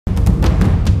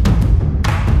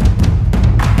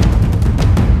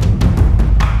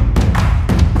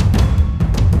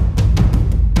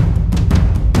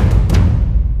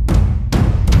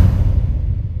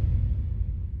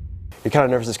kind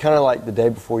of nervous. It's kind of like the day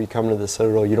before you come to the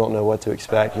Citadel. You don't know what to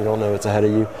expect. You don't know what's ahead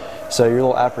of you. So you're a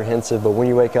little apprehensive, but when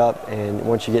you wake up and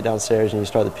once you get downstairs and you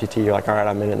start the PT, you're like, all right,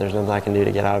 I'm in it. There's nothing I can do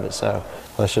to get out of it. So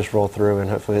let's just roll through and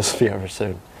hopefully this will be over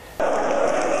soon.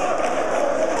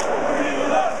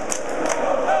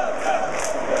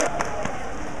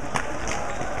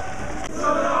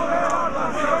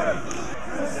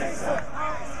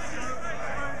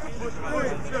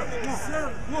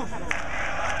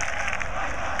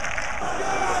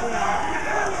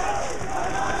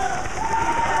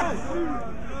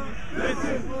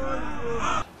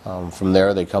 From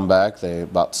there, they come back.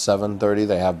 About 7:30,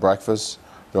 they have breakfast,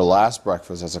 their last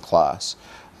breakfast as a class.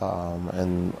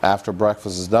 And after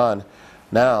breakfast is done,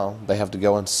 now they have to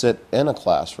go and sit in a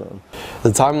classroom.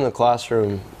 The time in the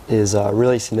classroom is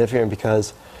really significant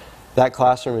because that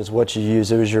classroom is what you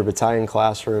use. It was your battalion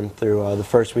classroom through the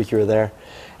first week you were there.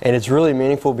 And it's really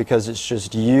meaningful because it's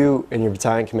just you and your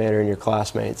battalion commander and your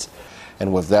classmates.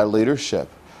 And with that leadership,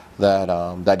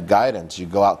 that guidance, you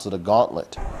go out to the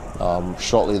gauntlet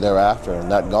shortly thereafter.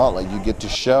 And that gauntlet, you get to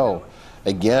show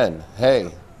again,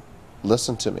 hey,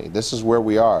 listen to me. This is where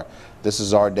we are. This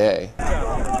is our day. Down,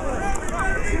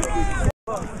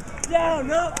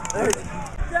 up.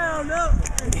 Down, up.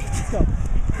 Let's go.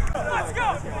 Let's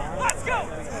go. Let's go.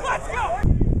 Let's go.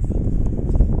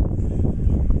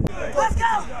 Let's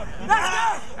go. Let's go.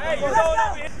 Hey, you're going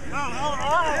up here.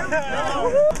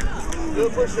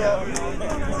 Good push up.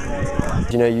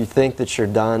 You know, you think that you're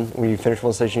done when you finish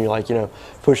one station. You're like, you know,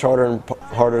 push harder and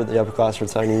harder at the upperclassmen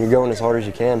side, and you're going as hard as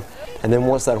you can. And then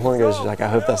once that horn goes, you're like, I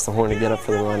hope that's the horn to get up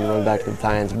for the run and run back to the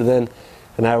battalions. But then,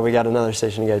 and now we got another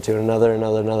station to go to, and another,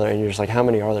 and you're just like, how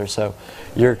many are there? So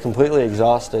you're completely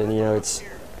exhausted, and you know,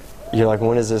 you're like,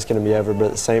 when is this going to be over? But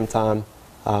at the same time,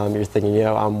 you're thinking, you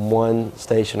know, I'm one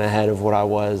station ahead of what I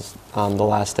was the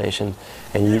last station,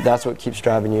 and that's what keeps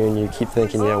driving you, and you keep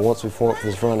thinking, you know, once we form for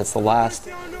this run, it's the last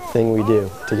thing we do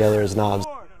together as knobs.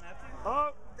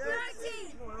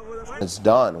 It's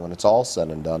done, when it's all said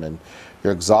and done, and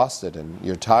you're exhausted and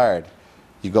you're tired,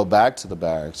 you go back to the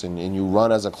barracks and you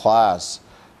run as a class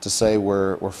to say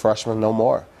we're freshmen no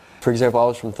more. For example, I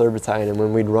was from 3rd Battalion, and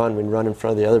when we'd run in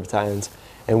front of the other battalions.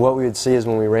 And what we would see is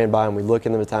when we ran by and we'd look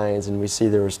in the battalions and we see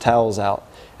there was towels out,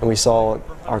 and we saw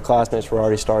our classmates were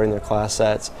already starting their class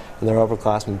sets and their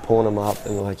upperclassmen pulling them up,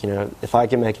 and they're like, you know, if I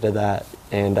can make it to that,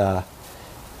 and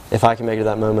if I can make it to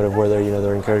that moment of where they're, you know,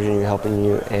 they're encouraging you, helping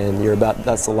you, and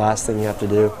that's the last thing you have to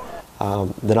do,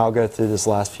 then I'll go through this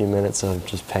last few minutes of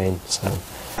just pain. So.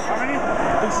 How many?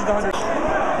 This is 100.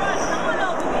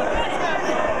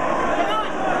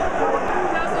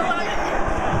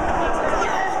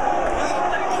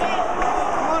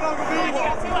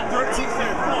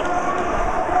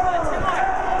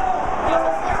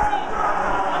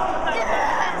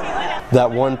 That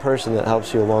one person that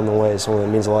helps you along the way is someone that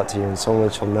means a lot to you and someone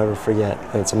that you'll never forget.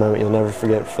 And it's a moment you'll never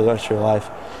forget for the rest of your life.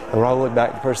 And when I look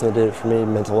back, the person that did it for me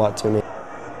meant a lot to me.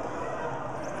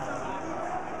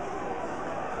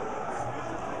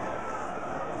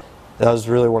 That was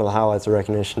really one of the highlights of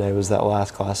Recognition Day, was that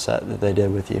last class set that they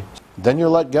did with you. Then you're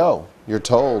let go. You're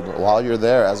told while you're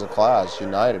there as a class,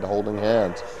 united, holding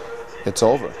hands, it's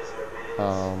over.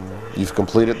 You've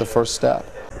completed the first step.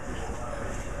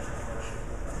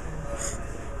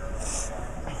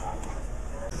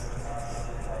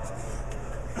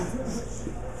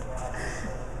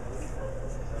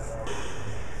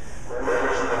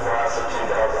 Members of the class of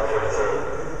 2013,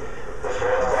 the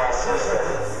 4th class system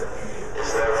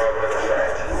is no longer in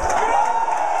effect.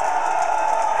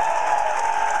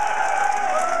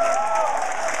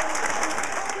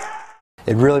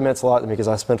 It really meant a lot to me because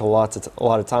I spent a lot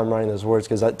of time writing those words,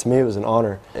 because to me it was an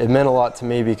honor. It meant a lot to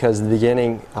me because at the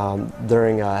beginning,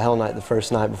 during Hell Night, the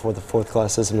first night before the 4th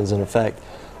class system is in effect,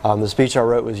 the speech I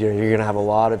wrote was, you know, you're going to have a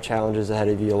lot of challenges ahead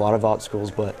of you, a lot of obstacles,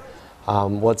 but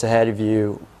what's ahead of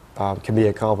you can be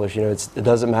accomplished. You know, it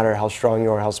doesn't matter how strong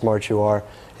you are, how smart you are.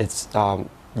 It's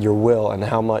your will and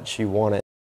how much you want it.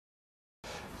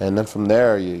 And then from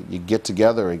there, you get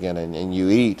together again and you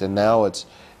eat, and now it's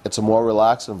a more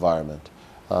relaxed environment.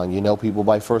 You know people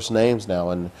by first names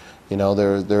now, and you know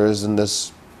there isn't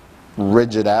this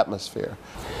rigid atmosphere.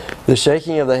 The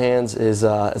shaking of the hands is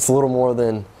it's a little more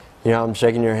than, you know, I'm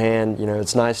shaking your hand. You know,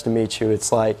 it's nice to meet you.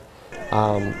 It's like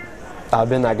I've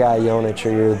been that guy yelling at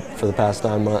your ear for the past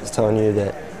 9 months, telling you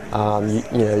that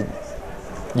you know,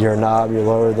 you're a knob, you're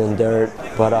lower than dirt.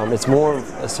 But it's more of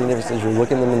a significance as you're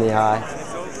looking them in the eye,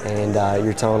 and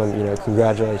you're telling them, you know,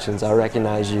 congratulations, I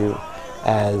recognize you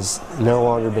as no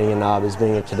longer being a knob, as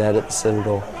being a cadet at the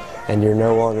Citadel, and you're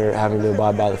no longer having to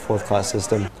abide by the 4th class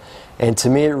system. And to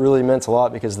me, it really meant a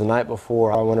lot because the night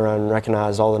before, I went around and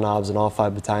recognized all the knobs in all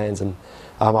 5 battalions, and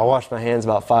I washed my hands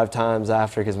about 5 times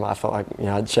after because I felt like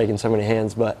I'd shaken so many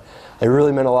hands. But it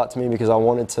really meant a lot to me because I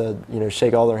wanted to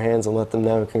shake all their hands and let them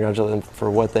know, congratulate them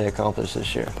for what they accomplished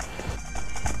this year.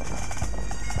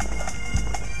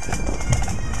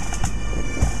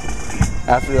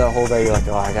 After that whole day, you're like,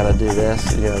 oh, I got to do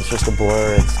this. It's just a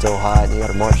blur. It's still hot, and you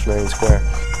got to march Marion Square.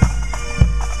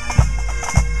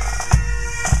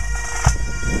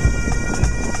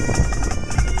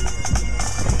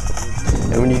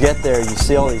 And when you get there, you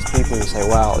see all these people and you say,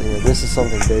 wow, this is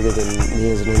something bigger than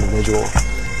me as an individual.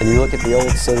 And you look at the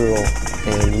old Citadel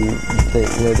and you think,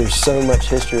 there's so much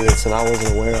history that I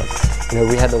wasn't aware of.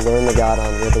 We had to learn the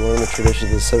guidon, we had to learn the traditions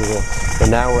of the Citadel, but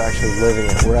now we're actually living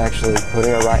it. We're actually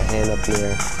putting our right hand up in the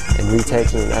air and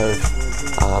retaking an oath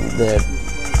that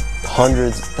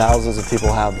hundreds, thousands of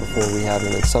people have before we have,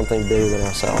 and it's something bigger than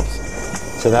ourselves.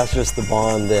 So that's just the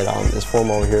bond that is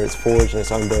formed over here. It's forged and it's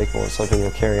unbreakable. It's something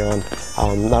you'll carry on,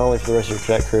 not only for the rest of your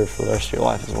cadet career, but for the rest of your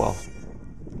life as well.